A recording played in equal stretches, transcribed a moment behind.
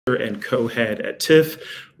and co-head at TIFF.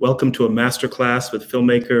 Welcome to a masterclass with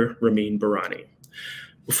filmmaker RAMIN Bahrani.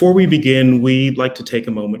 Before we begin, we'd like to take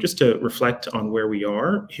a moment just to reflect on where we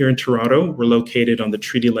are. Here in Toronto, we're located on the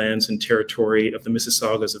treaty lands and territory of the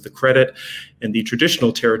Mississaugas of the Credit and the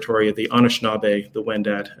traditional territory of the Anishinaabe, the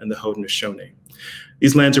Wendat, and the Haudenosaunee.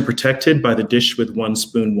 These lands are protected by the Dish with One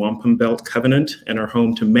Spoon Wampum Belt Covenant and are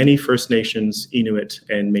home to many First Nations, Inuit,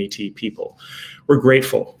 and Métis people. We're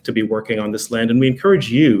grateful to be working on this land, and we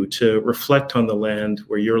encourage you to reflect on the land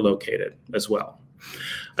where you're located as well.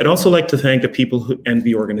 I'd also like to thank the people and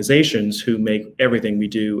the organizations who make everything we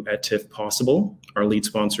do at TIFF possible. Our lead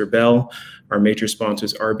sponsor, Bell, our major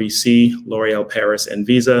sponsors, RBC, L'Oréal Paris, and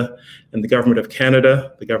Visa, and the Government of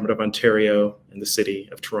Canada, the Government of Ontario, and the City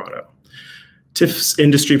of Toronto. TIFF's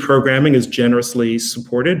industry programming is generously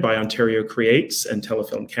supported by Ontario Creates and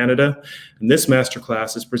Telefilm Canada, and this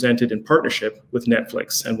masterclass is presented in partnership with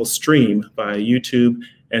Netflix and will stream via YouTube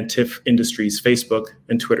and TIFF Industries Facebook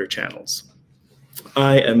and Twitter channels.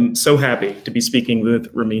 I am so happy to be speaking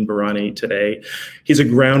with RAMIN Bahrani today. He's a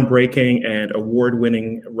groundbreaking and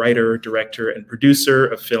award-winning writer, director, and producer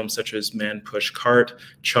of films such as Man Push Cart,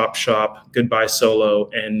 Chop Shop, Goodbye Solo,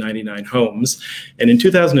 and 99 Homes. And in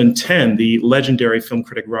 2010, the legendary film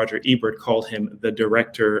critic Roger Ebert called him the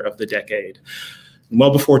director of the decade.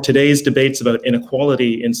 Well before today's debates about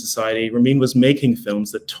inequality in society, RAMIN was making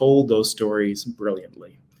films that told those stories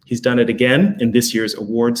brilliantly. He's done it again in this year's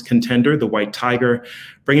awards contender, The White Tiger,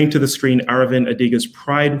 bringing to the screen Aravind Adiga's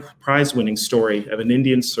prize-winning story of an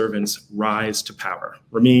Indian servant's rise to power.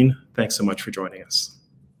 RAMIN, thanks so much for joining us.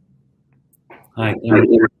 Hi, thank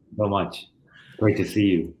you so much. Great to see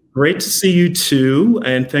you. Great to see you too,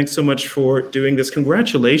 and thanks so much for doing this.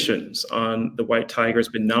 Congratulations on The White Tiger. Has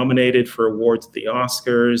been nominated for awards at the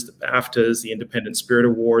Oscars, the BAFTAs, the Independent Spirit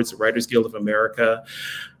Awards, the Writers Guild of America.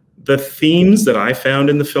 The themes that I found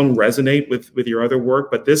in the film resonate with your other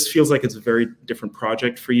work, but this feels like it's a very different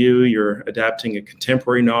project for you. You're adapting a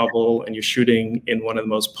contemporary novel and you're shooting in one of the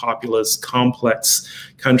most populous, complex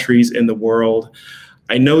countries in the world.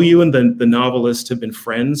 I know you and the novelist have been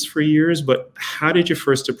friends for years, but how did you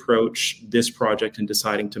first approach this project and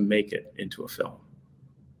deciding to make it into a film?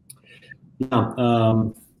 Yeah,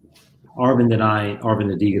 Aravind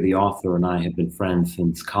Adiga, the author, and I have been friends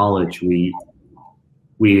since college. We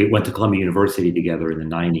went to Columbia University together in the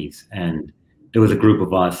 90s, and there was a group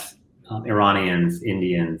of us, Iranians,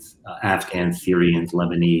 Indians, Afghans, Syrians,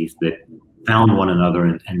 Lebanese, that found one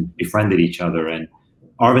another and befriended each other. And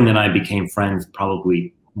Aravind and I became friends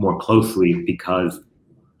probably more closely because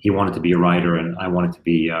he wanted to be a writer and I wanted to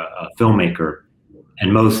be a filmmaker.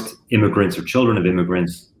 And most immigrants or children of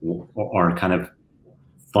immigrants are kind of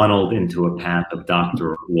funneled into a path of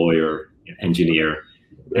doctor, lawyer, engineer,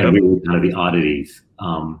 and we were kind of the oddities.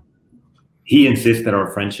 He insists that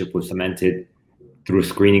our friendship was cemented through a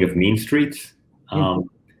screening of Mean Streets.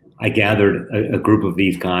 I gathered a group of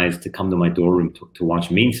these guys to come to my dorm room to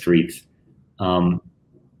watch Mean Streets,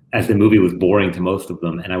 as the movie was boring to most of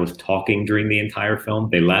them, and I was talking during the entire film.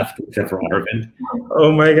 They left, except for Aravind.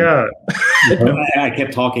 Oh my God. I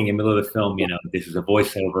kept talking in the middle of the film, you know, this is a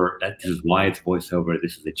voiceover, this is why it's voiceover,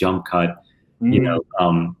 this is a jump cut, you know,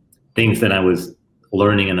 things that I was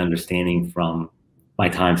learning and understanding from my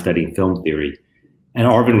time studying film theory. And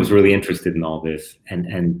Aravind was really interested in all this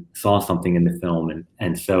and saw something in the film.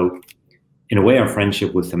 And so in a way, our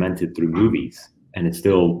friendship was cemented through movies. And it's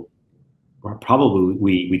still, probably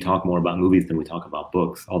we talk more about movies than we talk about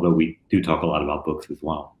books, although we do talk a lot about books as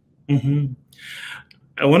well.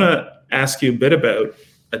 I want to ask you a bit about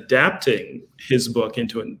adapting his book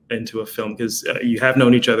into a film, because you have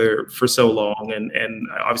known each other for so long, and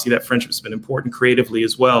obviously that friendship has been important creatively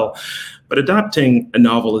as well. But adapting a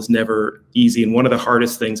novel is never easy, and one of the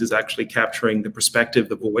hardest things is actually capturing the perspective,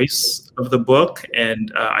 the voice of the book,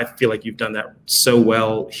 and I feel like you've done that so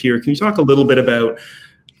well here. Can you talk a little bit about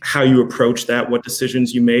how you approached that, what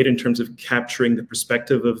decisions you made in terms of capturing the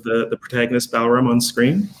perspective of the protagonist Balaram on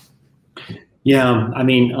screen? Yeah, I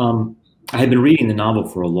mean, I had been reading the novel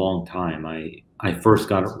for a long time. I first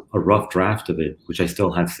got a rough draft of it, which I still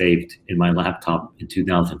have saved in my laptop, in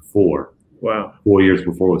 2004. Wow. 4 years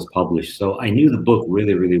before it was published. So I knew the book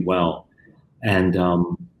really, really well. And,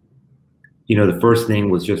 you know, the first thing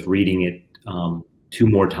was just reading it 2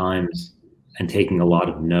 more times and taking a lot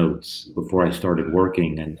of notes before I started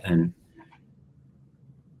working. And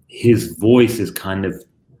his voice is kind of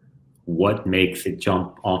what makes it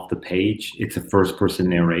jump off the page. It's a first-person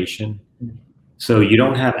narration. So you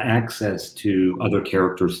don't have access to other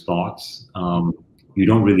characters' thoughts. You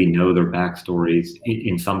don't really know their backstories.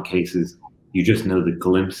 In some cases, you just know the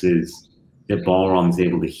glimpses that Balaram is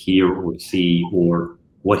able to hear or see or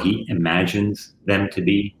what he imagines them to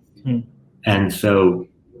be. Mm. And so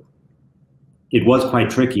it was quite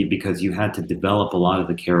tricky because you had to develop a lot of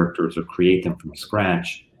the characters or create them from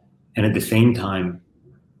scratch. And at the same time,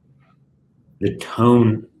 the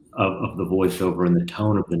tone of the voiceover and the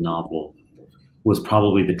tone of the novel was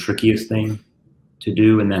probably the trickiest thing to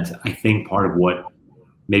do. And that's, I think, part of what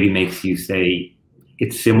maybe makes you say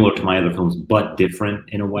it's similar to my other films, but different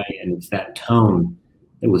in a way. And it's that tone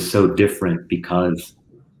that was so different because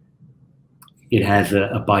it has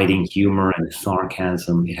a biting humor and a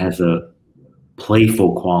sarcasm. It has a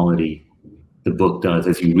playful quality, the book does.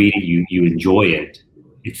 As you read it, you enjoy it.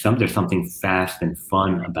 There's something fast and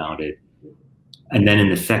fun about it. And then in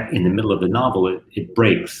the middle of the novel, it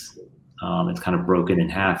breaks. It's kind of broken in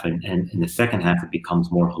half, and in the second half, it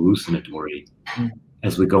becomes more hallucinatory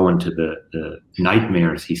as we go into the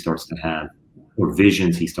nightmares he starts to have, or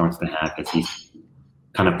visions he starts to have, as he's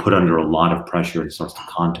kind of put under a lot of pressure and starts to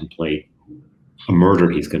contemplate a murder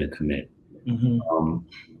he's going to commit. Mm-hmm.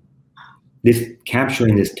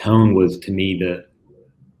 Capturing this tone was, to me, the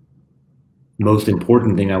most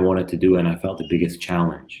important thing I wanted to do, and I felt the biggest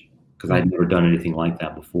challenge because I'd never done anything like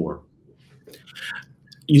that before.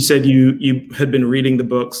 You said you had been reading the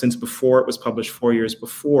book since before it was published, 4 years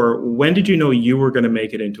before. When did you know you were going to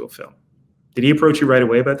make it into a film? Did he approach you right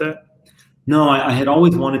away about that? No, I had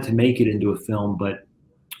always wanted to make it into a film, but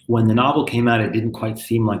when the novel came out, it didn't quite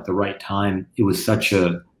seem like the right time. It was such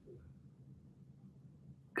a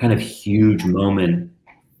kind of huge moment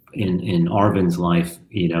in Arvin's life.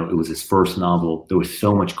 You know, it was his first novel. There was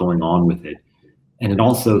so much going on with it. And it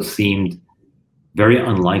also seemed very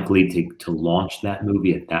unlikely to launch that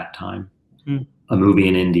movie at that time. A movie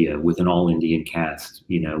in India with an all-Indian cast,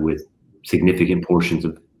 you know, with significant portions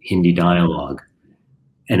of Hindi dialogue.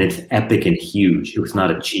 And it's epic and huge. It was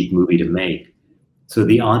not a cheap movie to make. So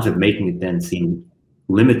the odds of making it then seemed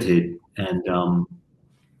limited. And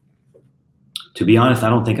to be honest, I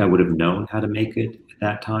don't think I would have known how to make it at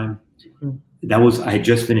that time. I had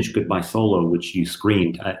just finished Goodbye Solo, which you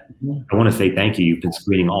screened. I want to say thank you. You've been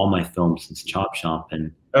screening all my films since Chop Shop,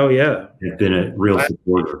 and oh yeah, you've been a real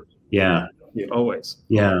supporter. Yeah, always.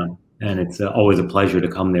 Yeah, and it's always a pleasure to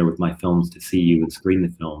come there with my films to see you and screen the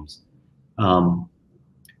films.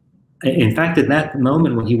 In fact, at that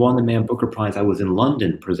moment when he won the Man Booker Prize, I was in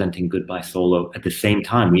London presenting Goodbye Solo at the same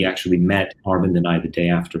time. We actually met, Arvind and I, the day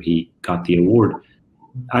after he got the award.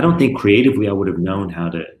 I don't think creatively I would have known how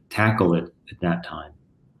to tackle it at that time.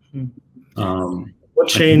 What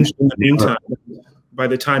changed in the meantime? By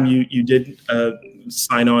the time you did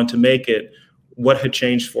sign on to make it, what had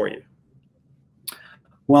changed for you?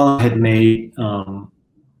 Well, I had made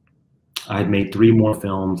 3 more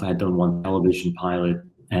films. I had done 1 television pilot.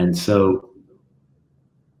 And so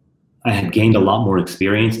I had gained a lot more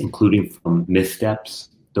experience, including from missteps.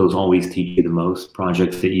 Those always teach you the most.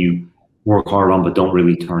 Projects that you work hard on but don't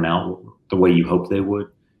really turn out the way you hope they would.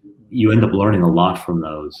 You end up learning a lot from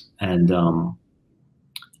those. And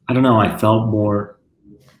I don't know, I felt more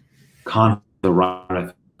confident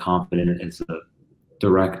as a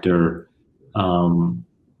director,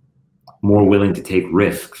 more willing to take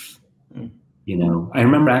risks. You know, I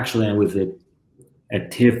remember actually I was at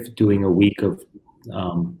TIFF doing a week of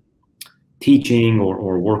teaching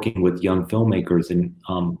or working with young filmmakers, and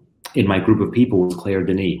in my group of people was Claire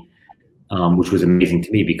Denis, which was amazing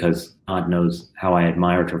to me because God knows how I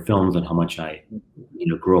admired her films and how much I,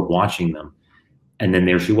 grew up watching them. And then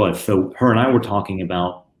there she was. So her and I were talking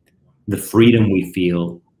about the freedom we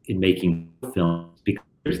feel in making films because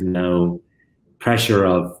there's no pressure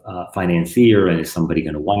of financier and is somebody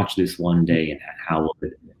going to watch this one day and how will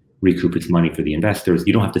it recoup its money for the investors.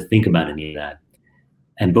 You don't have to think about any of that.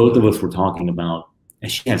 And both of us were talking about,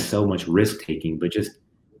 and she has so much risk taking, but just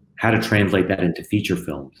how to translate that into feature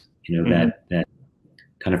films, that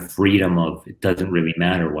kind of freedom of it doesn't really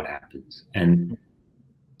matter what happens. And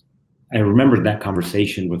I remembered that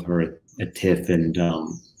conversation with her at TIFF, and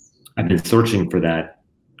I've been searching for that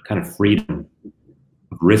kind of freedom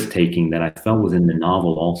of risk taking that I felt was in the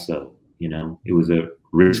novel also. It was a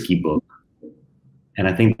risky book. And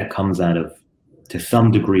I think that comes to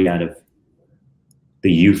some degree out of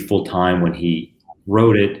the youthful time when he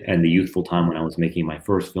wrote it and the youthful time when I was making my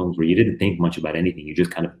first films, where you didn't think much about anything. You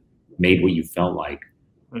just kind of made what you felt like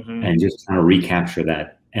and just kind of recapture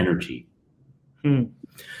that energy.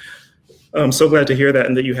 I'm so glad to hear that,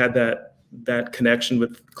 and that you had that that connection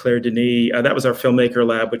with Claire Denis. That was our filmmaker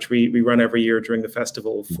lab, which we run every year during the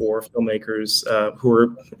festival for filmmakers who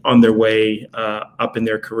are on their way up in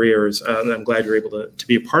their careers. And I'm glad you're able to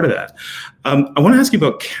be a part of that. I want to ask you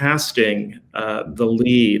about casting the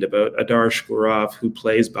lead, about Adarsh Gaurav, who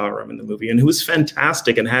plays Bahram in the movie, and who is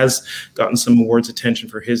fantastic and has gotten some awards attention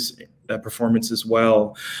for his performance as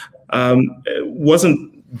well. It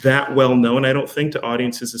wasn't that well known, I don't think, to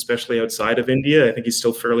audiences, especially outside of India. I think he's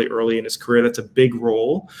still fairly early in his career. That's a big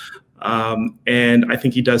role. And I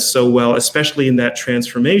think he does so well, especially in that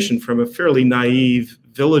transformation from a fairly naive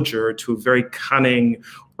villager to a very cunning,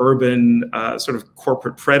 urban, sort of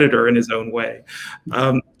corporate predator in his own way.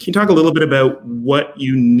 Can you talk a little bit about what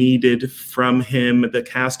you needed from him, the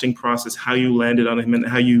casting process, how you landed on him, and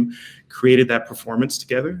how you created that performance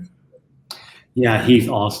together? Yeah, he's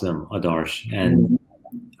awesome, Adarsh. And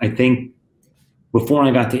I think before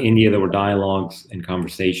I got to India, there were dialogues and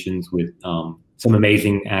conversations with some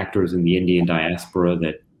amazing actors in the Indian diaspora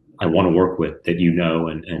that I want to work with, that you know,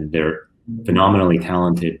 and they're phenomenally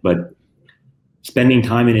talented. But spending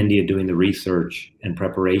time in India doing the research and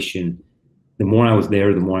preparation, the more I was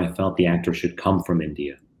there, the more I felt the actor should come from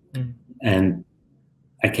India. And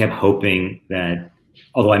I kept hoping that,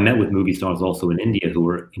 although I met with movie stars also in India who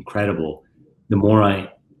were incredible, the more I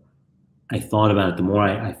thought about it, the more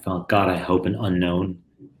I felt, God, I hope an unknown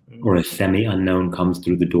or a semi-unknown comes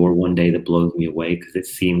through the door one day that blows me away, because it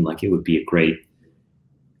seemed like it would be a great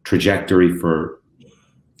trajectory for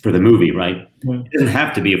the movie, right? It doesn't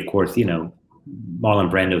have to be, of course, you know, Marlon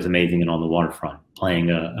Brando's amazing and On the Waterfront, playing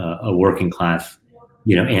a working class,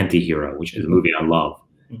 you know, anti-hero, which is a movie I love.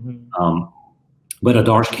 But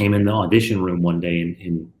Adarsh came in the audition room one day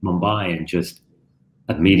in Mumbai, and just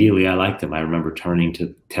immediately I liked him. I remember turning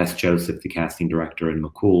to Tess Joseph, the casting director, and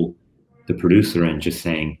Mukul, the producer, and just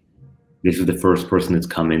saying, this is the first person that's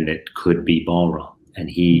come in that could be Balram. And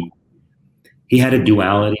he had a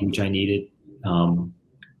duality which I needed.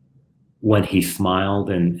 When he smiled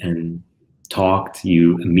and talked,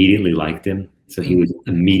 you immediately liked him. So he was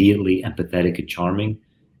immediately empathetic and charming.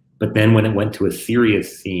 But then when it went to a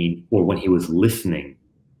serious scene, or when he was listening,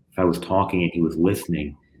 if I was talking and he was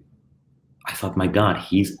listening, I thought, my God,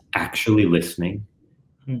 he's actually listening.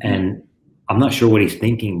 And I'm not sure what he's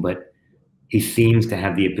thinking, but he seems to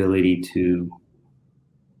have the ability to,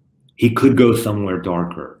 he could go somewhere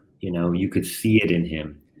darker. You know, you could see it in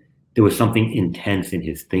him. There was something intense in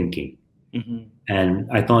his thinking. And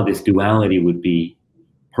I thought this duality would be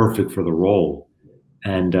perfect for the role.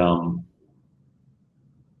 And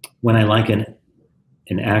when I like an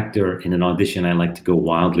actor in an audition, I like to go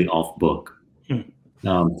wildly off book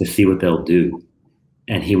to see what they'll do.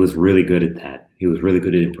 And he was really good at that. He was really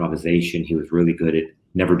good at improvisation. He was really good at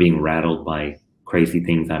never being rattled by crazy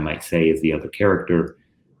things I might say as the other character.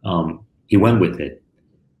 He went with it.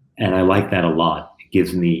 And I like that a lot. It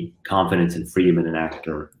gives me confidence and freedom in an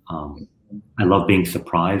actor. I love being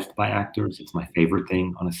surprised by actors. It's my favorite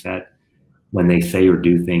thing on a set, when they say or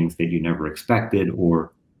do things that you never expected,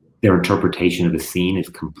 or their interpretation of a scene is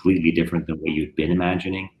completely different than what you'd been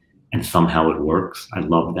imagining, and somehow it works. I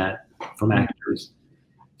love that from actors.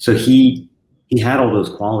 So he had all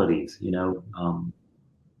those qualities, you know.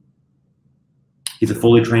 He's a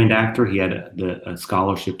fully trained actor. He had a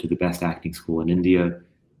scholarship to the best acting school in India.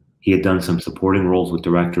 He had done some supporting roles with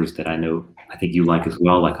directors that I know, I think you like as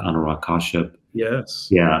well, like Anurag Kashyap. Yes.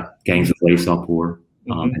 Yeah, Gangs of Waysapur,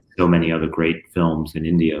 and so many other great films in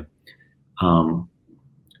India.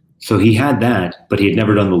 So he had that, but he had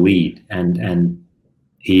never done the lead, and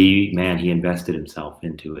he invested himself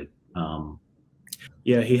into it.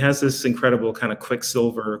 Yeah, he has this incredible kind of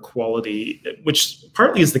Quicksilver quality, which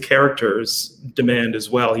partly is the character's demand as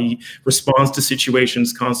well. He responds to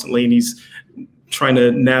situations constantly, and he's trying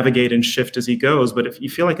to navigate and shift as he goes. But if you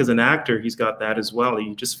feel like as an actor, he's got that as well.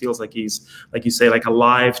 He just feels like he's, like you say, like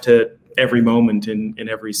alive to every moment in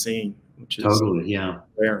every scene, which is totally, yeah,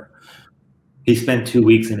 rare. He spent 2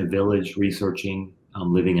 weeks in a village researching,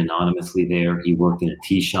 living anonymously there. He worked in a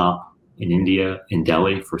tea shop in India, in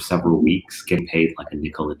Delhi, for several weeks, getting paid like a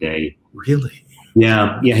nickel a day. Really?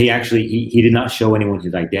 Yeah. He actually, he did not show anyone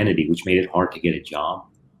his identity, which made it hard to get a job.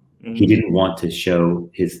 He didn't want to show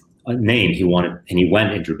his name. He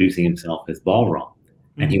went introducing himself as Balram,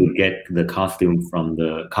 and he would get the costume from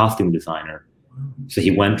the costume designer. So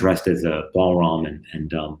he went dressed as a Balram,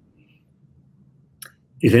 and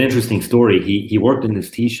it's an interesting story. He worked in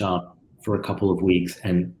this tea shop for a couple of weeks,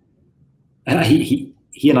 and he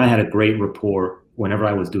and I had a great rapport. Whenever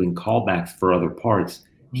I was doing callbacks for other parts,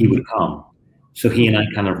 he would come. So he and I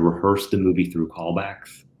kind of rehearsed the movie through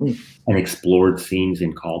callbacks and explored scenes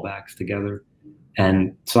in callbacks together.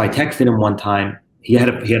 And so I texted him one time. He had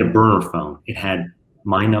a burner phone. It had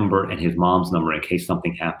my number and his mom's number in case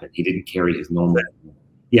something happened. He didn't carry his normal.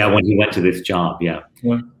 Yeah, when he went to this job, yeah.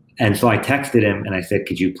 And so I texted him and I said,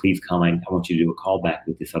 could you please come? I want you to do a callback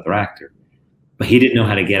with this other actor. But he didn't know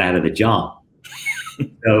how to get out of the job.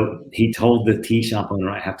 So he told the tea shop owner,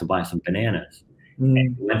 I have to buy some bananas. And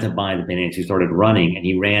he went to buy the bananas. He started running and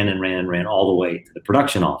he ran and ran and ran all the way to the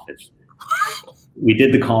production office. We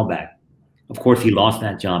did the callback. Of course, he lost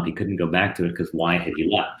that job. He couldn't go back to it because why had he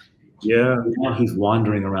left? Yeah. Now he's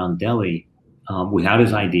wandering around Delhi without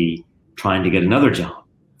his ID, trying to get another job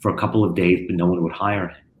for a couple of days, but no one would hire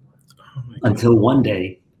him. Until one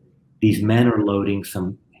day, these men are loading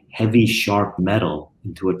some heavy, sharp metal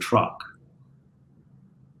into a truck.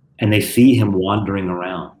 And they see him wandering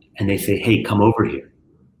around. And they say, hey, come over here.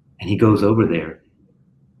 And he goes over there.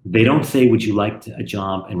 They don't say, would you like a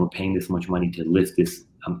job? And we're paying this much money to lift this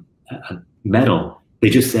metal. They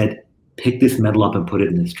just said, pick this metal up and put it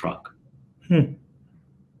in this truck. And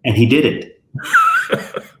he did it.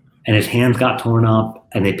 And his hands got torn up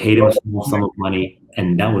and they paid him a small sum of money.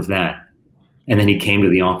 And that was that. And then he came to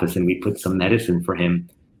the office and we put some medicine for him.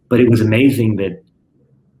 But it was amazing that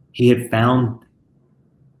he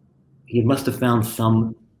must have found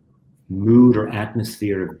some mood or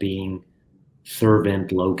atmosphere of being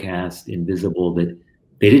servant, low caste, invisible, that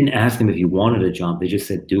they didn't ask him if he wanted a job. They just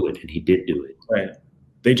said, do it. And he did do it. Right.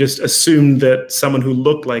 They just assumed that someone who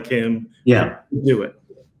looked like him would do it.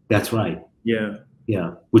 That's right. Yeah.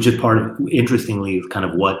 Yeah. Which is interestingly, is kind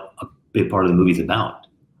of what a big part of the movie's about.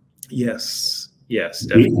 Yes. Yes,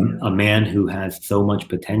 definitely. A man who has so much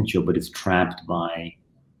potential, but is trapped by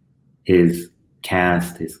his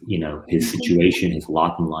caste, his situation, his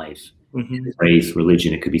lot in life, his race,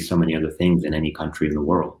 religion. It could be so many other things in any country in the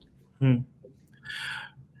world.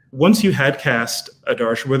 Once you had cast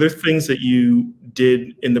Adarsh, were there things that you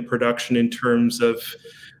did in the production in terms of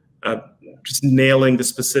just nailing the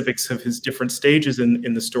specifics of his different stages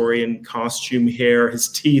in the story, and costume, hair, his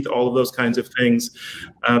teeth, all of those kinds of things,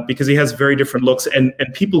 because he has very different looks, and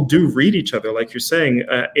people do read each other, like you're saying,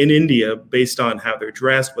 in India, based on how they're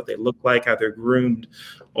dressed, what they look like, how they're groomed,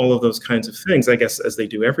 all of those kinds of things, I guess, as they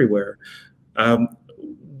do everywhere.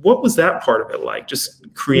 What was that part of it like, just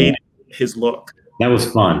creating his look? That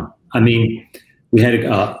was fun. I mean, we had,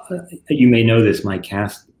 you may know this, my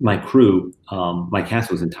cast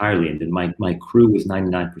was entirely Indian. My crew was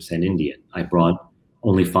 99% Indian. I brought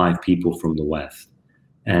only 5 people from the West.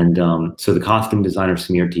 And so the costume designer,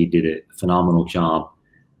 Smearty, did a phenomenal job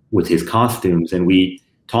with his costumes. And we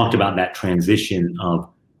talked about that transition of,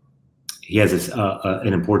 he has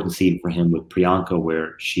an important scene for him with Priyanka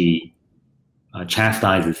where she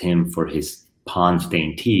chastises him for his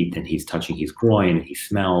pond-stained teeth, and he's touching his groin and he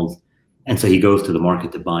smells. And so he goes to the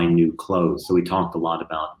market to buy new clothes. So we talked a lot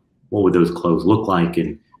about what would those clothes look like,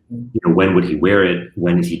 and when would he wear it?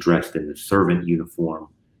 When is he dressed in the servant uniform?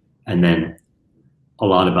 And then a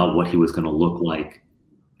lot about what he was going to look like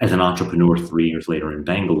as an entrepreneur 3 years later in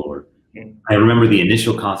Bangalore. I remember the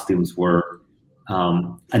initial costumes were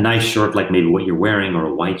a nice shirt, like maybe what you're wearing, or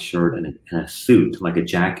a white shirt and a suit, like a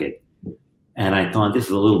jacket. And I thought, this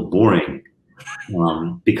is a little boring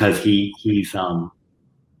because he's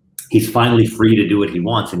finally free to do what he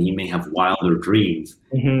wants, and he may have wilder dreams.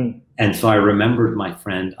 And so I remembered my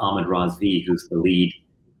friend Ahmed Razvi, who's the lead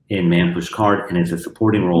in Man Push Cart and is a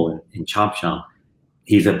supporting role in Chop Shop.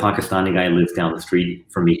 He's a Pakistani guy who lives down the street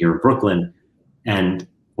from me here in Brooklyn. And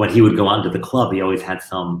when he would go out into the club, he always had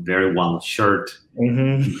some very wild shirt. He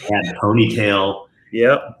had a ponytail.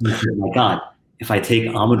 Yep. Oh my God, if I take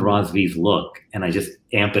Ahmed Razvi's look and I just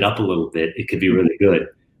amp it up a little bit, it could be really good.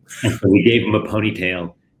 And so we gave him a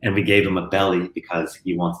ponytail. And we gave him a belly because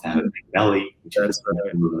he wants to have a big belly, which is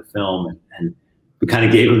in the film. And we kind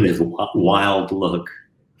of gave him this wild look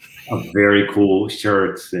of very cool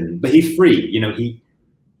shirts. But he's free.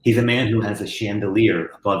 He's a man who has a chandelier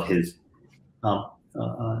above his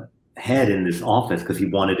head in this office because he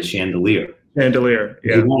wanted a chandelier. Chandelier,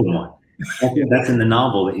 yeah. He wanted one. That's in the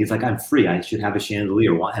novel. That he's like, I'm free. I should have a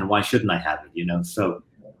chandelier. And why shouldn't I have it? So.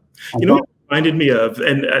 Reminded me of,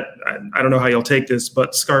 and I don't know how you'll take this,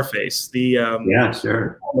 but Scarface, yeah,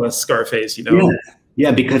 sure, Scarface,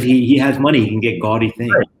 yeah, because he has money, he can get gaudy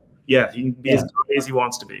things. Right. Yeah, he can be as gaudy as he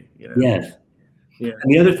wants to be. Yes, yeah.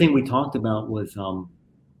 And the other thing we talked about was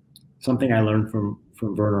something I learned from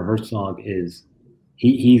Werner Herzog is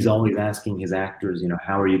he's always asking his actors,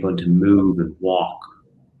 how are you going to move and walk?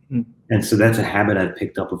 And so that's a habit I've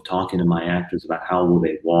picked up of talking to my actors about how will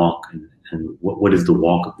they walk and what is the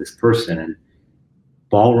walk of this person. And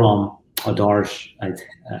Balram Adarsh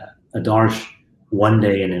one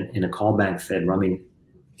day in a callback said, "Ramin, do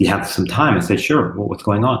you have some time?" I said, "Sure. What's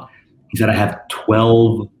going on?" He said, "I have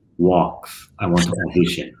 12 walks I want to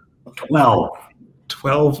audition." 12.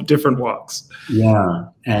 12 different walks. Yeah.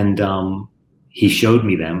 And he showed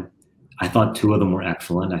me them. I thought 2 of them were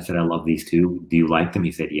excellent. I said, "I love these 2. Do you like them?"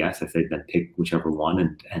 He said, "Yes." I said, "Then pick whichever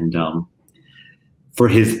one." And for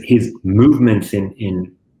his movements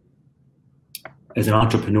in as an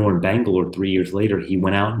entrepreneur in Bangalore 3 years later, he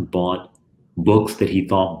went out and bought books that he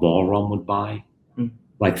thought Ballroom would buy,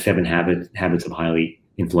 like 7 Habits of Highly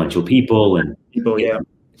Influential People, and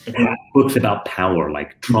books about power,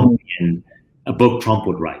 like Trumpian, a book Trump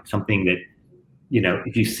would write, something that,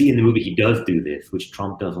 if you see in the movie, he does do this, which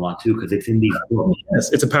Trump does a lot too, because it's in these books.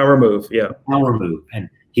 Yes, it's a power move, yeah. Power move. And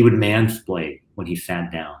he would mansplain when he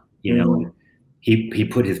sat down, and he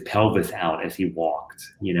put his pelvis out as he walked,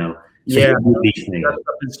 So yeah, these things.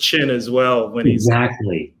 His chin as well when he's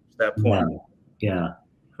exactly at that point. Yeah.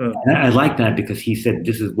 And I like that because he said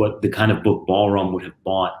this is what the kind of book Ballroom would have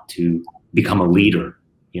bought to become a leader.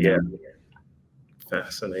 Yeah.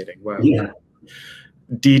 Fascinating. Wow. Yeah.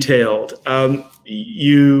 Detailed.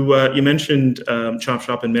 You mentioned Chop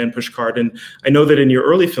Shop and Man Push Cart, and I know that in your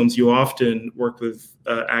early films you often worked with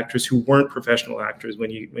actors who weren't professional actors when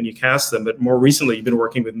you cast them, but more recently you've been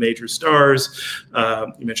working with major stars.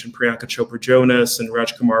 You mentioned Priyanka Chopra Jonas and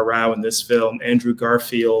Rajkumar Rao in this film, Andrew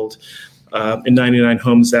Garfield in 99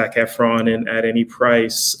 Homes, Zac Efron in At Any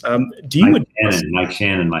Price. Mike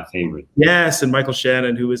Shannon, my favorite. Yes, and Michael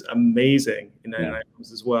Shannon, who was amazing in 99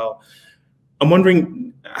 Homes as well. I'm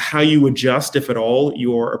wondering how you adjust, if at all,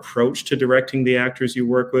 your approach to directing the actors you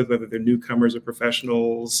work with, whether they're newcomers or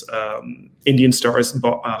professionals, Indian stars,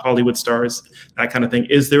 Hollywood stars, that kind of thing.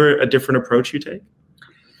 Is there a different approach you take?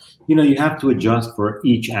 You have to adjust for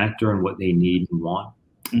each actor and what they need and want.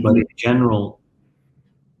 But in general,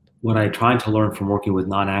 what I try to learn from working with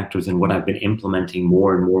non-actors and what I've been implementing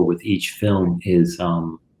more and more with each film is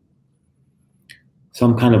some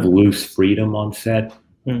kind of loose freedom on set.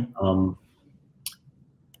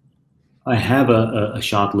 I have a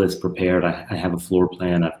shot list prepared. I have a floor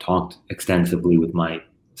plan. I've talked extensively with my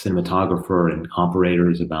cinematographer and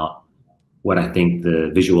operators about what I think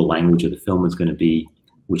the visual language of the film is going to be,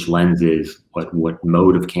 which lenses, what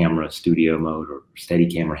mode of camera, studio mode or steady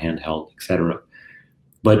camera, handheld, etc.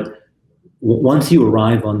 But once you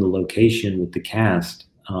arrive on the location with the cast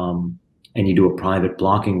and you do a private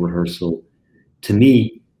blocking rehearsal, to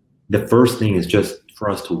me, the first thing is just for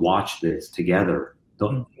us to watch this together,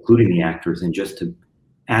 including the actors, and just to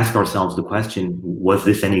ask ourselves the question, was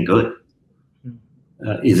this any good?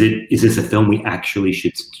 Is this a film we actually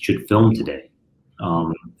should film today?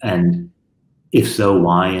 And if so,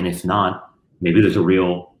 why? And if not, maybe there's a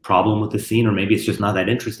real problem with the scene, or maybe it's just not that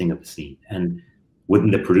interesting of a scene. And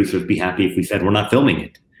wouldn't the producers be happy if we said we're not filming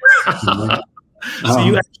it?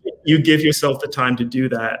 So you give yourself the time to do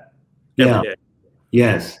that every day.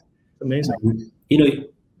 Yes. Amazing.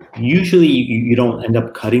 Usually you don't end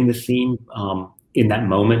up cutting the scene in that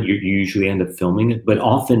moment. You usually end up filming it, but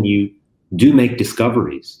often you do make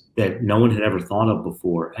discoveries that no one had ever thought of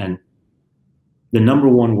before. And the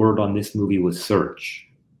 #1 word on this movie was search.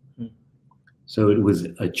 So it was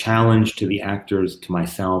a challenge to the actors, to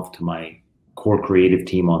myself, to my core creative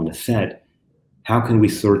team on the set. How can we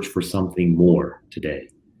search for something more today?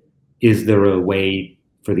 Is there a way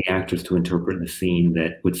for the actors to interpret the scene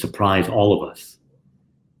that would surprise all of us?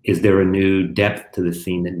 Is there a new depth to the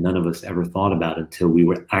scene that none of us ever thought about until we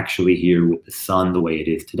were actually here with the sun the way it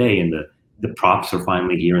is today, and the props are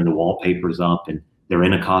finally here and the wallpaper's up and they're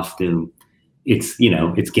in a costume? It's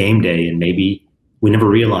game day, and maybe we never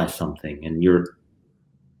realized something, and you're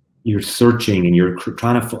searching and you're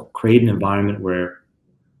trying to create an environment where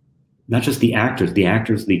not just the actors,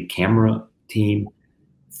 the camera team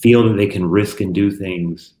feel that they can risk and do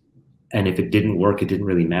things. And if it didn't work, it didn't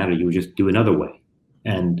really matter. You would just do another way.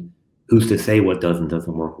 And who's to say what doesn't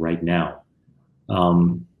work right now?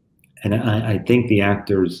 And I think the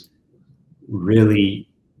actors really,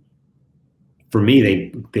 for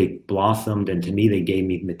me, they blossomed, and to me, they gave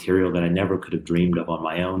me material that I never could have dreamed of on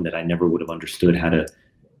my own, that I never would have understood how to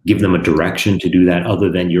give them a direction to do that other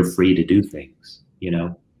than you're free to do things,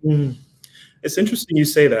 It's interesting you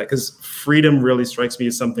say that, because freedom really strikes me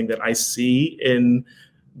as something that I see in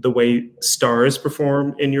the way stars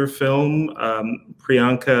perform in your film.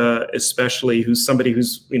 Priyanka, especially, who's somebody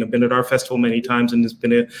who's been at our festival many times and has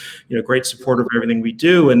been a great supporter of everything we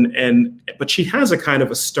do, but she has a kind of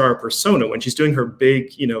a star persona when she's doing her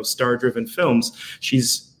big star-driven films. She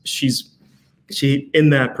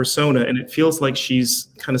in that persona, and it feels like she's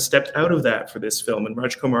kind of stepped out of that for this film, and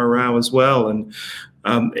Rajkumar Rao as well. And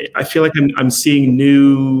I feel like I'm seeing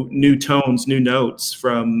new tones, new notes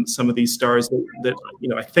from some of these stars that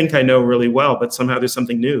I think I know really well, but somehow there's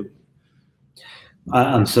something new.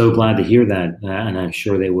 I'm so glad to hear that, and I'm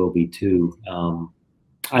sure they will be too.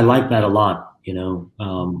 I like that a lot.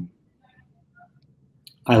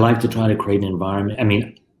 I like to try to create an environment. I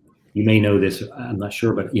mean, you may know this, I'm not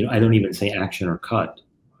sure, but I don't even say action or cut.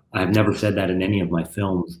 I've never said that in any of my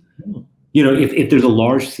films. If there's a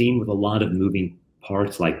large scene with a lot of moving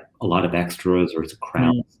parts, like a lot of extras, or it's a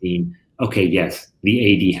crowd scene, okay, yes,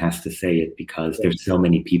 the AD has to say it because there's so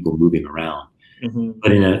many people moving around.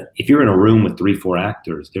 But if you're in a room with 3-4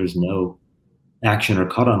 actors, there's no action or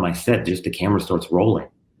cut on my set, just the camera starts rolling.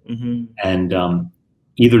 And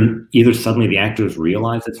either suddenly the actors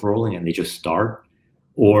realize it's rolling and they just start,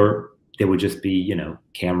 or they would just be,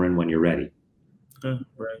 Cameron, when you're ready.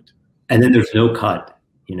 Right. And then there's no cut.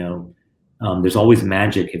 There's always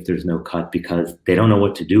magic if there's no cut, because they don't know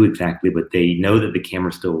what to do exactly, but they know that the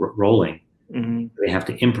camera's still rolling. They have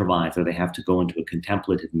to improvise, or they have to go into a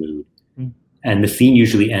contemplative mood. And the scene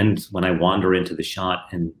usually ends when I wander into the shot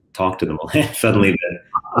and talk to them. Suddenly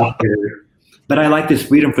the operator. But I like this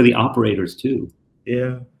freedom for the operators too.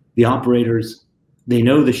 Yeah. The operators, they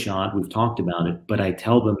know the shot, we've talked about it, but I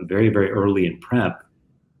tell them very, very early in prep,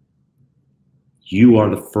 you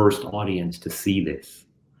are the first audience to see this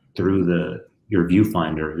through your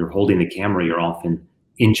viewfinder. You're holding the camera, you're often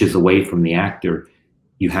inches away from the actor.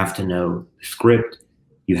 You have to know the script,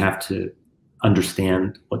 you have to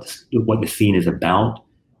understand what the scene is about,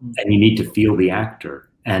 and you need to feel the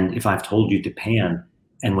actor. And if I've told you to pan,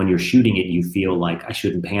 and when you're shooting it, you feel like I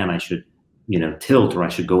shouldn't pan, I should tilt, or I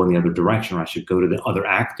should go in the other direction, or I should go to the other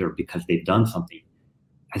actor because they've done something.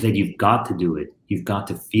 I said, you've got to do it. You've got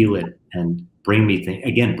to feel it and bring me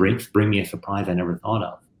bring me a surprise I never thought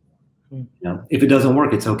of. If it doesn't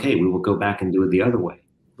work, it's okay. We will go back and do it the other way.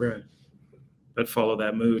 Right. But follow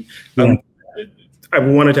that mood. Yeah. I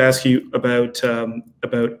wanted to ask you about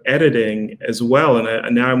editing as well,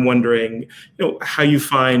 and now I'm wondering, how you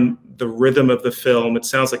find the rhythm of the film. It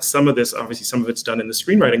sounds like some of this, obviously, some of it's done in the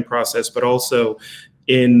screenwriting process, but also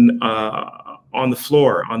in on the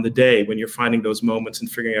floor, on the day, when you're finding those moments and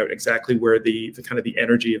figuring out exactly where the kind of the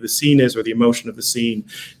energy of the scene is, or the emotion of the scene,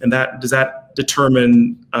 and does that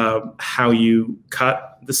determine how you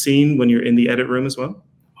cut the scene when you're in the edit room as well?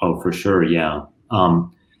 Oh, for sure, yeah.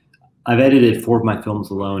 I've edited 4 of my films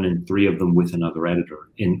alone and 3 of them with another editor.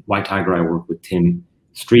 In White Tiger, I worked with Tim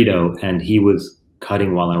Strito, and he was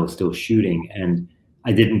cutting while I was still shooting, and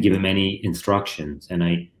I didn't give him any instructions. And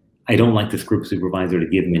I don't like the script supervisor to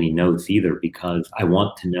give many notes either, because I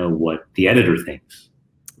want to know what the editor thinks.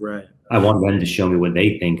 Right. I want them to show me what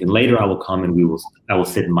they think, and later I will come and I will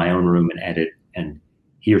sit in my own room and edit, and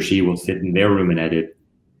he or she will sit in their room and edit,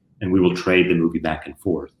 and we will trade the movie back and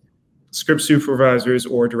forth. Script supervisors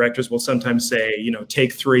or directors will sometimes say,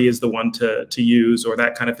 take 3 is the one to use, or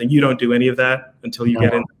that kind of thing. You don't do any of that until you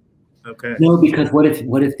get in. Okay. No, because what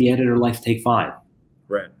if the editor likes take 5?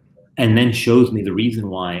 Right. And then shows me the reason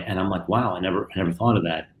why, and I'm like, wow, I never thought of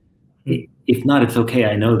that. If not, it's okay.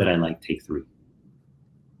 I know that I like take 3.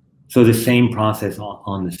 So the same process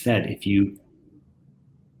on the set. If you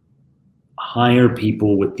hire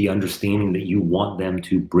people with the understanding that you want them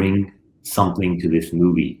to bring something to this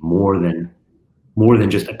movie more than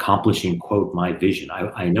just accomplishing, quote, my vision.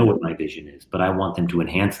 I know what my vision is, but I want them to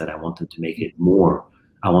enhance that. I want them to make it more.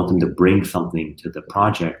 I want them to bring something to the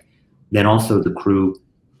project. Then also the crew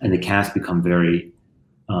and the cast become very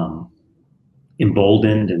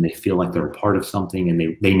emboldened, and they feel like they're a part of something, and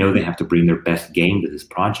they know they have to bring their best game to this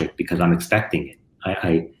project because I'm expecting it.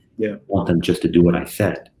 I want them just to do what I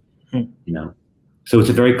said, So it's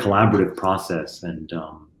a very collaborative process, and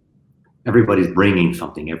everybody's bringing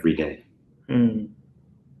something every day. We've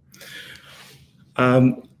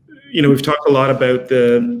talked a lot about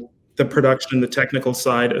the production, the technical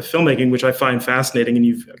side of filmmaking, which I find fascinating, and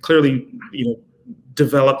you've clearly,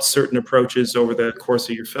 developed certain approaches over the course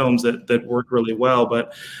of your films that work really well.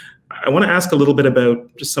 But I want to ask a little bit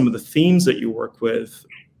about just some of the themes that you work with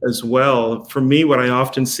as well. For me, what I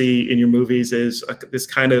often see in your movies is this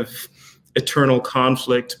kind of eternal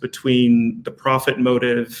conflict between the profit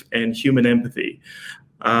motive and human empathy.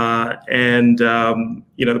 The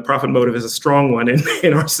profit motive is a strong one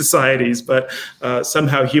in our societies, but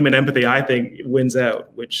somehow human empathy, I think, wins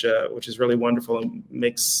out, which is really wonderful and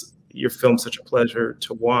makes your film such a pleasure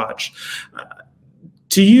to watch.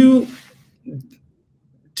 Do you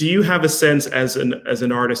have a sense as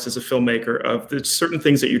an artist, as a filmmaker, of the certain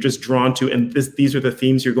things that you're just drawn to, and these are the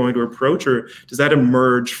themes you're going to approach, or does that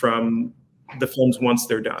emerge from the films once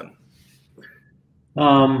they're done?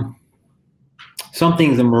 some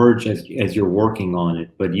things emerge as you're working on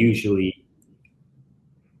it, but usually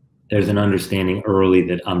there's an understanding early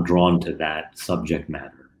that I'm drawn to that subject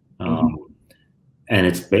matter. And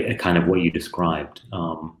it's kind of what you described.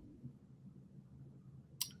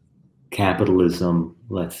 Capitalism,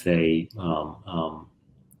 let's say,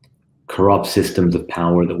 corrupt systems of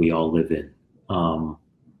power that we all live in,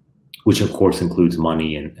 which of course includes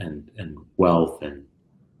money and wealth and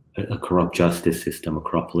a corrupt justice system, a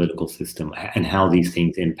corrupt political system, and how these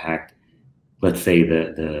things impact, let's say,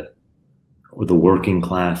 the working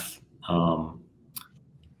class, or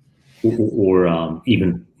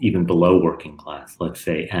even below working class, let's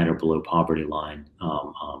say at or below poverty line,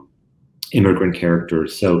 immigrant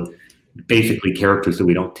characters. So basically characters that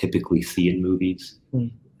we don't typically see in movies.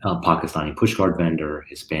 Pakistani pushcart vendor,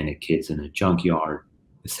 Hispanic kids in a junkyard,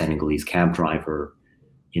 a Senegalese cab driver,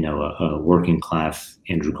 a working class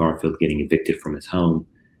Andrew Garfield getting evicted from his home,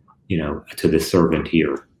 to the servant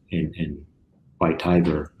here in White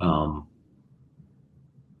Tiger.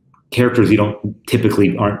 Characters you don't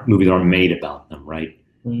typically movies aren't made about them, right?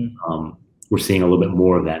 We're seeing a little bit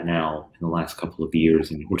more of that now in the last couple of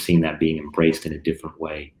years, and we're seeing that being embraced in a different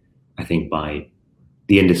way, I think, by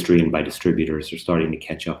the industry and by distributors. Are starting to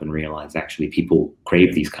catch up and realize actually people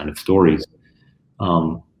crave these kind of stories.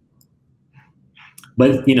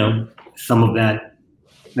 But some of that,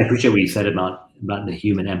 I appreciate what you said about the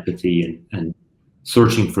human empathy and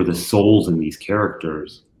searching for the souls in these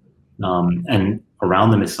characters, and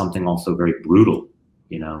around them is something also very brutal,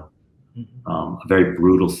 a very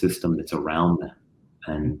brutal system that's around them,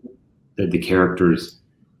 and the characters,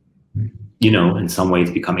 in some ways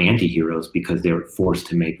become anti-heroes because they're forced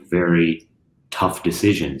to make very tough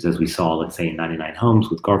decisions, as we saw, let's say, in 99 Homes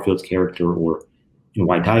with Garfield's character, or in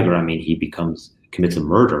White Tiger. I mean, he commits a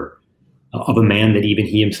murder of a man that even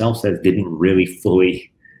he himself says didn't really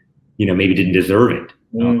fully, maybe didn't deserve it.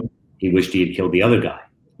 He wished he had killed the other guy.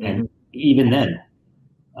 And even then,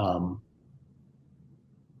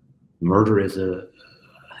 murder is a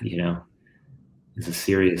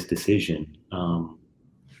serious decision.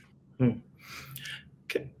 Can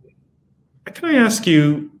I ask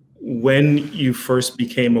you when you first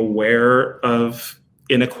became aware of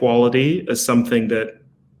inequality as something that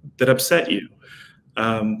upset you,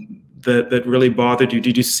 that really bothered you?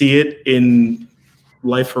 Did you see it in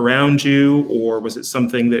life around you, or was it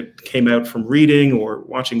something that came out from reading or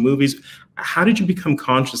watching movies? How did you become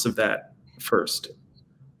conscious of that first?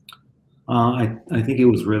 I think it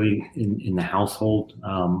was really in the household.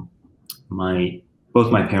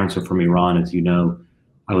 Both my parents are from Iran, as you know.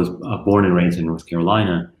 I was born and raised in North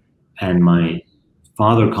Carolina, and my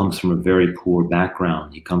father comes from a very poor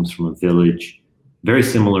background. He comes from a village very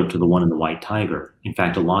similar to the one in the White Tiger. In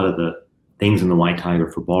fact, a lot of the things in the White Tiger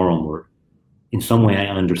for Bahrani were, in some way, I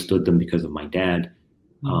understood them because of my dad.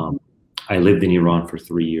 I lived in Iran for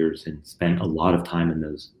 3 years and spent a lot of time in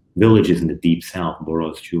those villages in the deep south,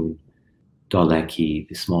 Borozchun, Daleki,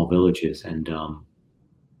 the small villages. And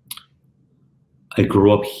I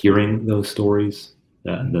grew up hearing those stories.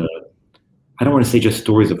 I don't want to say just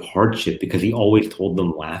stories of hardship, because he always told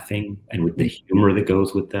them laughing and with the humor that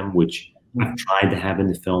goes with them, which I've tried to have in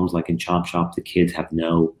the films. Like in Chop Shop, the kids seem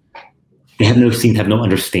to have no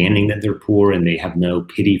understanding that they're poor, and they have no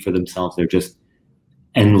pity for themselves. They're just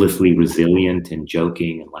endlessly resilient and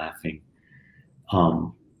joking and laughing.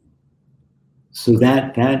 So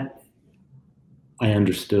that I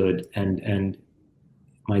understood. And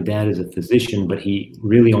my dad is a physician, but he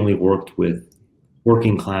really only worked with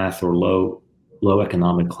working class or low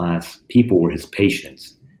economic class people were his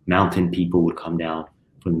patients. Mountain people would come down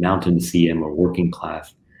from the mountain to see him, or working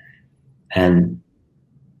class. And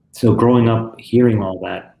so growing up, hearing all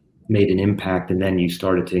that made an impact. And then you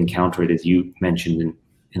started to encounter it, as you mentioned,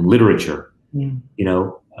 in literature.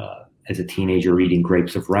 As a teenager, reading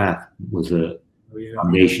Grapes of Wrath was a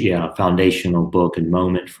foundational book and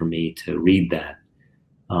moment for me to read that.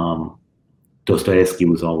 Dostoevsky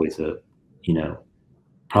was always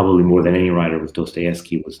probably more than any writer, was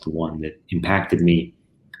Dostoevsky was the one that impacted me,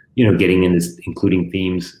 getting in this, including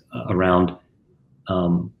themes around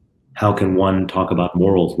how can one talk about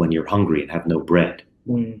morals when you're hungry and have no bread?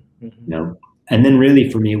 And then really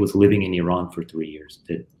for me, it was living in Iran for 3 years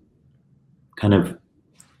that kind of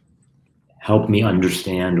helped me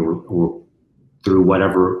understand, or through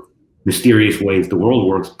whatever mysterious ways the world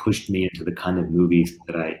works, pushed me into the kind of movies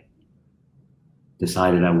that I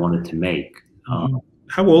decided I wanted to make.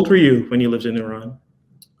 How old were you when you lived in Iran?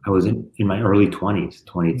 I was in my early 20s,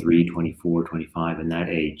 23, 24, 25, in that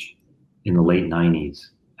age, in the late 90s.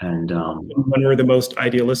 And when were the most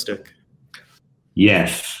idealistic?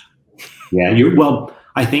 Yes. Yeah.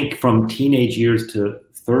 I think from teenage years to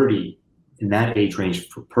 30, in that age range,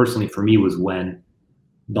 personally for me, was when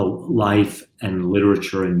the life and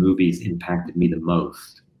literature and movies impacted me the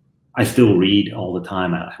most. I still read all the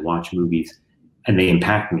time. I watch movies, and they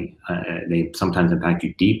impact me. They sometimes impact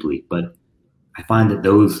you deeply, but I find that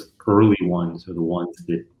those early ones are the ones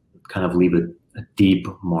that kind of leave a deep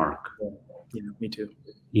mark. Yeah, me too.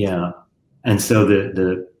 Yeah. And so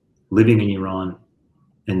the living in Iran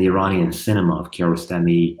and the Iranian cinema of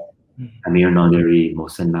Kiarostami, Amir Naderi,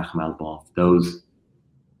 Mohsen Makhmalbaf, those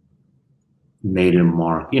made a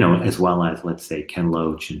mark, you know, as well as, let's say, Ken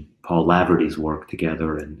Loach and Paul Laverty's work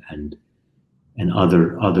together, and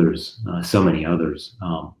others, so many others,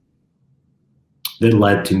 that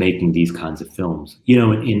led to making these kinds of films. You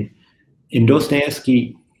know, in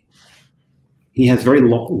Dostoevsky, he has very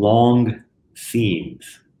long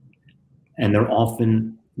scenes, and they're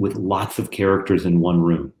often with lots of characters in one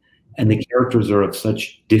room. And the characters are of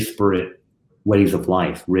such disparate ways of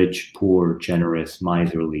life: rich, poor, generous,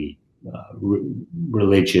 miserly,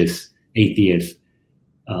 religious, atheist,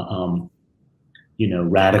 you know,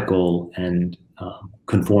 radical, and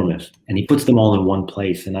conformist. And he puts them all in one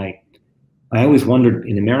place. And I always wondered,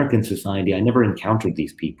 in American society, I never encountered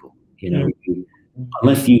these people. You know,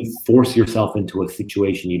 unless you force yourself into a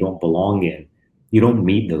situation you don't belong in, you don't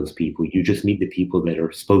meet those people. You just meet the people that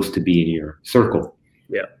are supposed to be in your circle.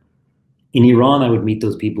 Yeah. In Iran, I would meet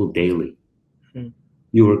those people daily.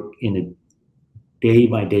 You were in a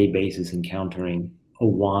day-by-day basis encountering a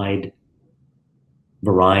wide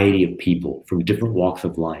variety of people from different walks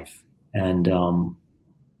of life. And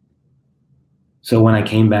so when I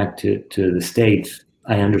came back to the States,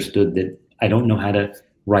 I understood that I don't know how to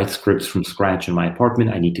write scripts from scratch in my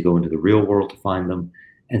apartment. I need to go into the real world to find them.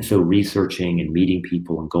 And so researching and meeting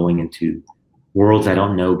people and going into worlds I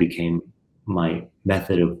don't know became my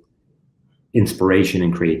method of inspiration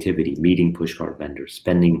and creativity, meeting pushcart vendors,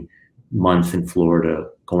 spending months in Florida,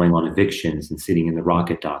 going on evictions and sitting in the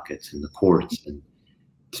rocket dockets and the courts, and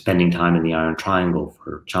spending time in the Iron Triangle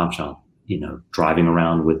for Chop Shop, you know, driving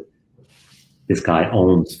around with this guy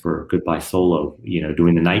Olms for Goodbye Solo, you know,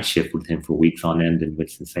 doing the night shift with him for weeks on end in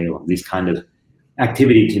Winston-Salem. These kind of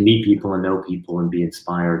activity to meet people and know people and be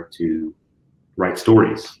inspired to write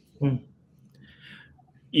stories.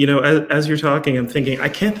 You know, as you're talking, I'm thinking, I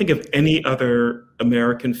can't think of any other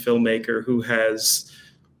American filmmaker who has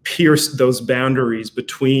pierced those boundaries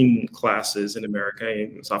between classes in America.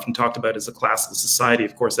 It's often talked about as a classless society.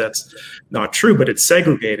 Of course, that's not true, but it's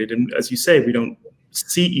segregated. And as you say, we don't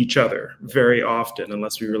see each other very often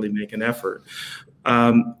unless we really make an effort.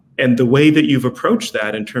 And the way that you've approached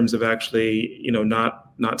that in terms of actually, you know,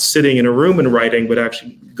 not sitting in a room and writing, but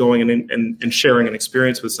actually going in and sharing an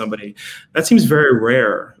experience with somebody, that seems very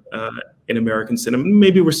rare in American cinema.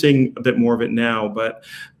 Maybe we're seeing a bit more of it now, but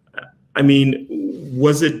I mean,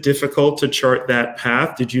 was it difficult to chart that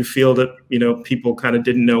path? Did you feel that, you know, people kind of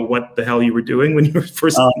didn't know what the hell you were doing when you were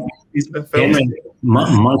first these films?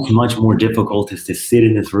 Much more difficult is to sit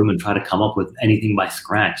in this room and try to come up with anything by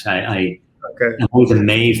scratch. I'm always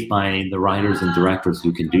amazed by the writers and directors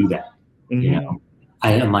who can do that. You know,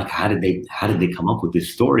 I'm like, how did they come up with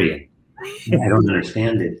this story? I don't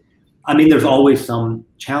understand it. I mean, there's always some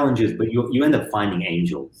challenges, but you end up finding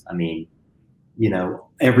angels. I mean, you know,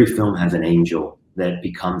 every film has an angel that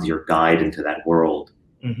becomes your guide into that world.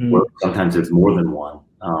 Where sometimes there's more than one,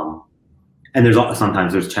 and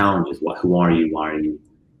sometimes there's challenges. Who are you? Why are you?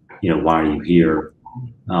 You know, why are you here?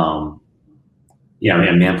 Yeah, I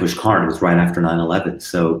mean, Man Pushcart was right after 9/11,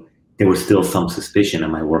 so there was still some suspicion.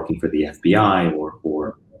 Am I working for the FBI,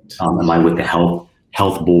 or am I with the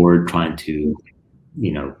health board trying to,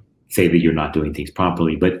 you know, say that you're not doing things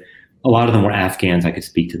properly? But a lot of them were Afghans. I could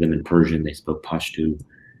speak to them in Persian. They spoke Pashto.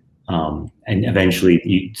 And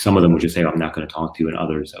eventually, some of them would just say, oh, I'm not going to talk to you, and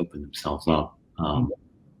others open themselves up.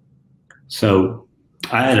 So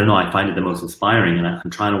I don't know. I find it the most inspiring, and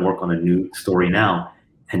I'm trying to work on a new story now.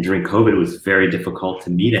 And during COVID, it was very difficult to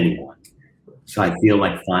meet anyone. So I feel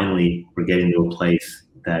like finally we're getting to a place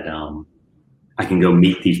that I can go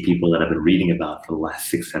meet these people that I've been reading about for the last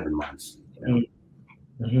 6-7 months. You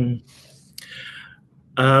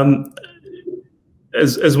know?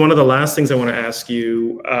 As one of the last things I want to ask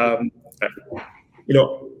you, you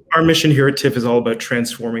know, our mission here at TIFF is all about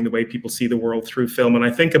transforming the way people see the world through film. And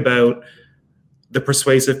I think about the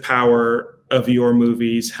persuasive power of your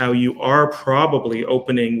movies, how you are probably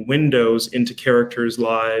opening windows into characters'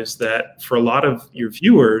 lives that for a lot of your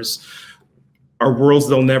viewers are worlds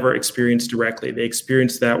they'll never experience directly. They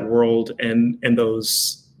experience that world and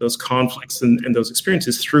those conflicts and those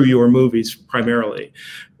experiences through your movies primarily.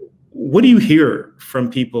 what do you hear from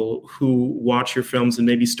people who watch your films, and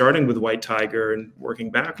maybe starting with White Tiger and working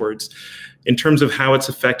backwards, in terms of how it's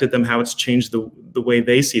affected them, how it's changed the way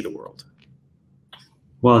they see the world?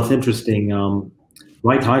 Well, it's interesting.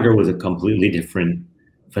 White Tiger was a completely different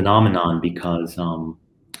phenomenon because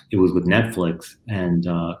it was with Netflix, and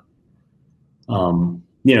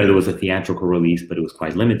there was a theatrical release, but it was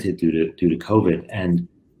quite limited due to COVID.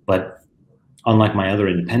 But unlike my other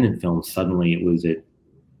independent films, suddenly it was at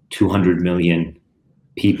 200 million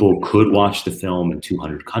people could watch the film in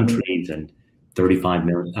 200 countries and 35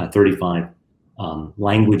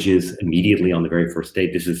 languages immediately on the very first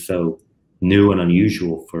day. This is so new and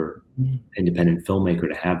unusual for independent filmmaker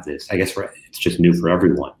to have this. I guess it's just new for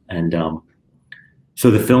everyone. And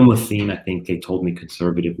so the film was seen, I think they told me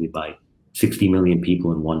conservatively, by 60 million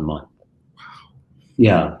people in 1 month.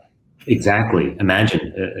 Yeah, exactly.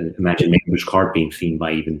 Imagine Maker's Cart being seen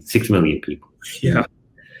by even 6 million people. Yeah.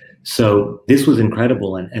 So this was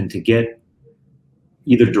incredible, and to get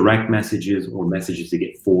either direct messages or messages to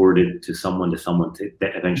get forwarded to someone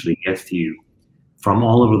that eventually gets to you from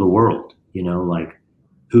all over the world. Like,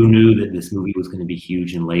 who knew that this movie was going to be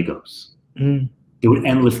huge in Lagos? There were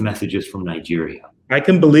endless messages from Nigeria. I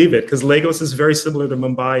can believe it, because Lagos is very similar to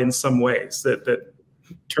Mumbai in some ways that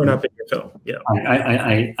turn up in your film. Yeah,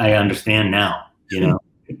 I understand now.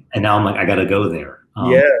 And now I'm like, I got to go there.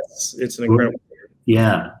 Yes, it's an incredible.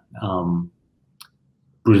 Yeah.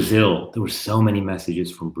 Brazil, there were so many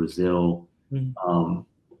messages from Brazil,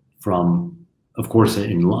 from, of course,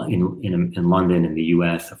 in London, in the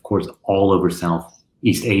US, of course, all over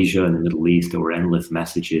Southeast Asia and the Middle East. There were endless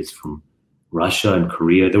messages from Russia and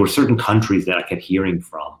Korea. There were certain countries that I kept hearing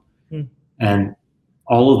from, and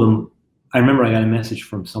all of them. I remember I got a message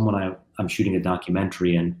from someone I'm shooting a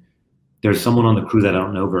documentary, and there's someone on the crew that I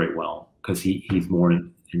don't know very well, because he's more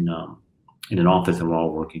in an office and we're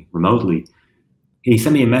all working remotely. He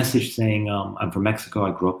sent me a message saying, I'm from Mexico.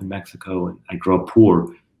 I grew up in Mexico and I grew up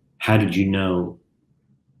poor. How did you know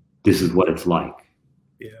this is what it's like?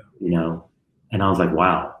 Yeah. And I was like,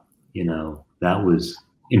 wow, that was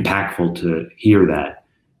impactful to hear that.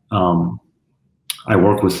 I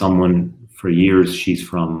worked with someone for years. She's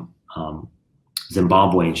from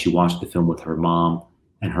Zimbabwe, and she watched the film with her mom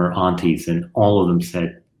and her aunties, and all of them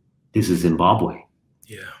said, this is Zimbabwe.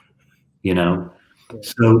 Yeah.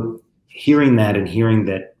 So hearing that, and hearing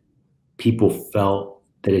that people felt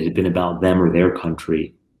that it had been about them or their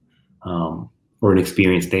country, or an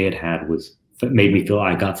experience they had made me feel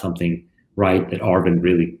I got something right, that Arvind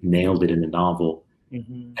really nailed it in the novel.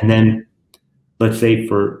 And then, let's say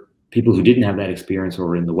for people who didn't have that experience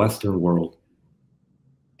or in the Western world,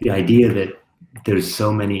 the idea that there's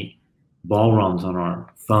so many ballrooms on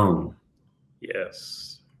our phone.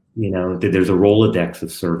 Yes. That there's a Rolodex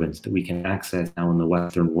of servants that we can access now in the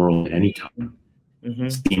Western world at any time.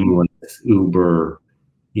 Seamless, Uber,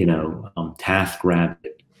 TaskRabbit,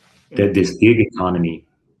 that this gig economy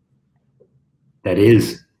that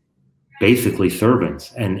is basically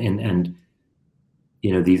servants, and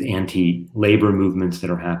these anti-labor movements that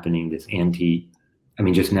are happening,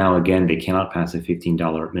 just now, again, they cannot pass a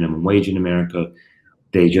 $15 minimum wage in America.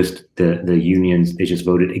 They just, the unions, they just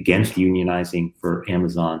voted against unionizing for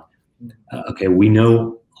Amazon. Okay, we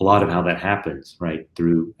know a lot of how that happens, right?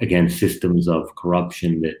 Through, again, systems of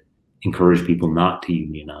corruption that encourage people not to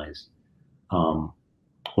unionize,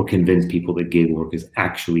 or convince people that gig work is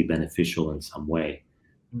actually beneficial in some way,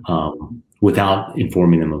 without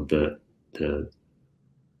informing them of the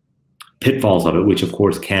pitfalls of it, which of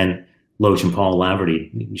course Ken Loach and Paul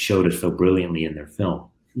Laverty showed us so brilliantly in their film.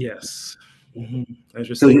 Yes.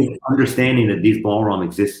 So understanding that these ballroom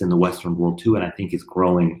exists in the Western world too, and I think is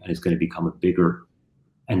growing and is going to become a bigger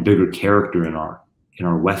and bigger character in our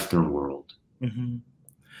Western world.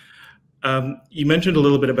 You mentioned a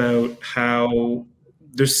little bit about how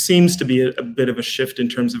there seems to be a bit of a shift in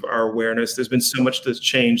terms of our awareness. There's been so much that's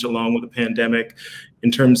changed along with the pandemic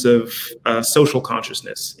in terms of social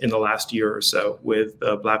consciousness in the last year or so, with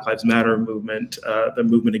the Black Lives Matter movement, the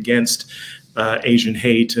movement against Asian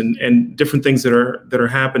hate, and different things that are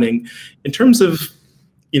happening. In terms of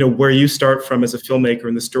where you start from as a filmmaker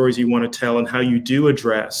and the stories you want to tell and how you do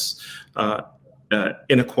address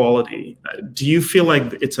inequality, do you feel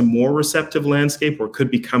like it's a more receptive landscape, or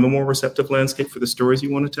could become a more receptive landscape for the stories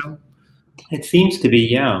you want to tell? It seems to be,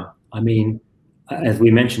 yeah. I mean, as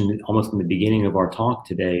we mentioned almost in the beginning of our talk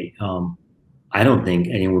today, I don't think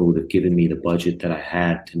anyone would have given me the budget that I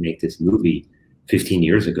had to make this movie 15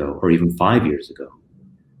 years ago, or even 5 years ago.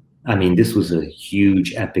 I mean, this was a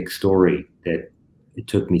huge epic story that it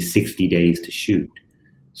took me 60 days to shoot.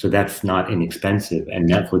 So that's not inexpensive, and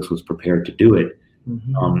Netflix was prepared to do it.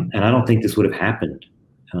 And I don't think this would have happened,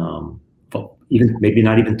 even maybe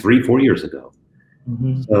not even 3-4 years ago.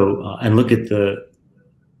 So, and look at the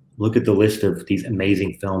list of these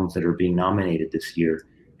amazing films that are being nominated this year,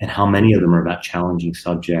 and how many of them are about challenging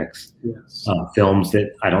subjects. Yes. Films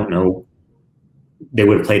that I don't know they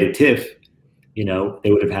would have played at TIFF. You know,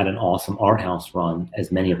 they would have had an awesome art house run,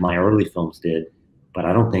 as many of my early films did, but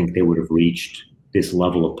I don't think they would have reached this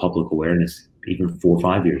level of public awareness even 4 or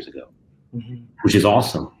 5 years ago, which is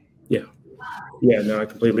awesome. Yeah. Yeah, no, I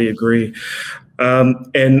completely agree.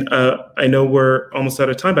 And I know we're almost out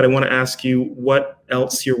of time, but I want to ask you what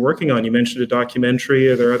else you're working on. You mentioned a documentary.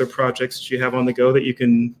 Are there other projects that you have on the go that you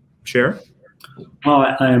can share?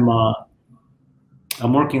 Well,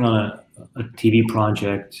 I'm working on a TV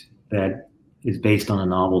project that is based on a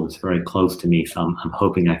novel that's very close to me. So I'm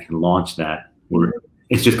hoping I can launch that.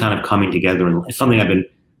 It's just kind of coming together, and it's something I've been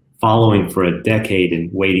following for a decade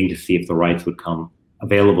and waiting to see if the rights would come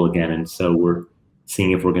available again. And so we're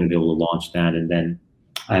seeing if we're going to be able to launch that. And then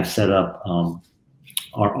I've set up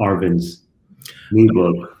Arvin's new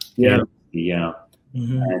book, at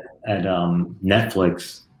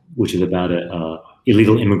Netflix, which is about a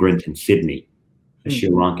illegal immigrant in Sydney, a Sri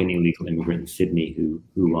Lankan illegal immigrant in Sydney who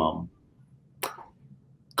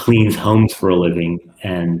cleans homes for a living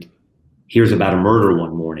and hears about a murder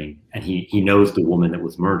one morning, and he knows the woman that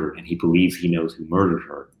was murdered, and he believes he knows who murdered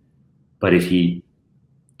her. But if he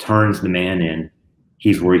turns the man in,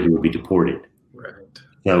 he's worried he will be deported. Right.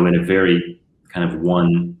 So in a very kind of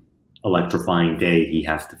one electrifying day, he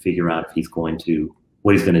has to figure out if he's going to,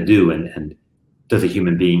 what he's going to do, and does a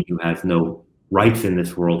human being who has no rights in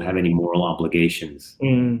this world have any moral obligations?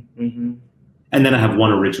 And then I have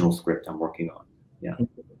one original script I'm working on. Yeah.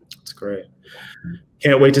 That's great.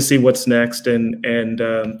 Can't wait to see what's next. And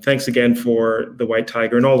thanks again for The White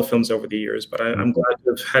Tiger and all the films over the years. But I'm glad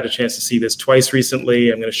to have had a chance to see this twice recently.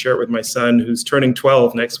 I'm going to share it with my son, who's turning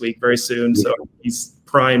 12 next week, very soon. So he's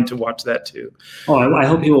primed to watch that too. Oh, I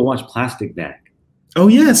hope he will watch Plastic Bag. Oh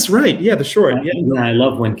yes, right. Yeah, the short. Yeah, I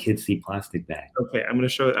love when kids see Plastic Bag. Okay, I'm going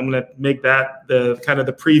to make that the kind of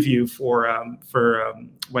the preview for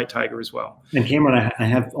White Tiger as well. And Cameron, I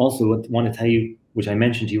have also want to tell you, which I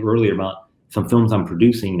mentioned to you earlier, about some films I'm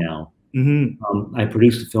producing now. I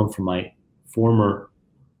produced a film for my former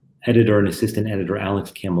editor and assistant editor,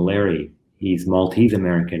 Alex Camilleri. He's Maltese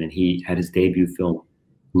American, and he had his debut film,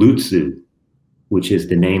 Lutsu, which is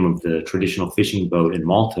the name of the traditional fishing boat in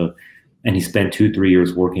Malta. And he spent 2-3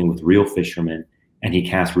 years working with real fishermen, and he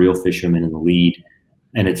cast real fishermen in the lead.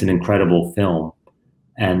 And it's an incredible film.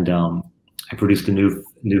 And I produced a new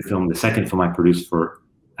film, the second film I produced for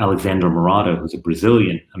Alexander Murata, who's a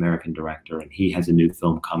Brazilian American director, and he has a new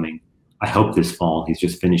film coming, I hope this fall. He's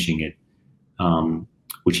just finishing it,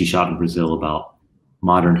 which he shot in Brazil, about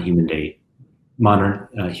modern human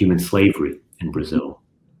slavery in Brazil.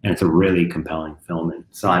 And it's a really compelling film. And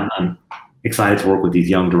so I'm excited to work with these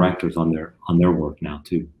young directors on their work now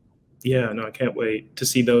too. Yeah, no, I can't wait to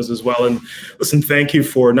see those as well. And listen, thank you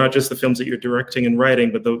for not just the films that you're directing and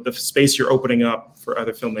writing, but the space you're opening up for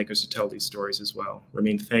other filmmakers to tell these stories as well.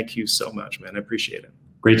 Ramin, thank you so much, man. I appreciate it.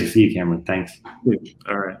 Great to see you, Cameron. Thanks.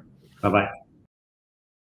 All right. Bye-bye.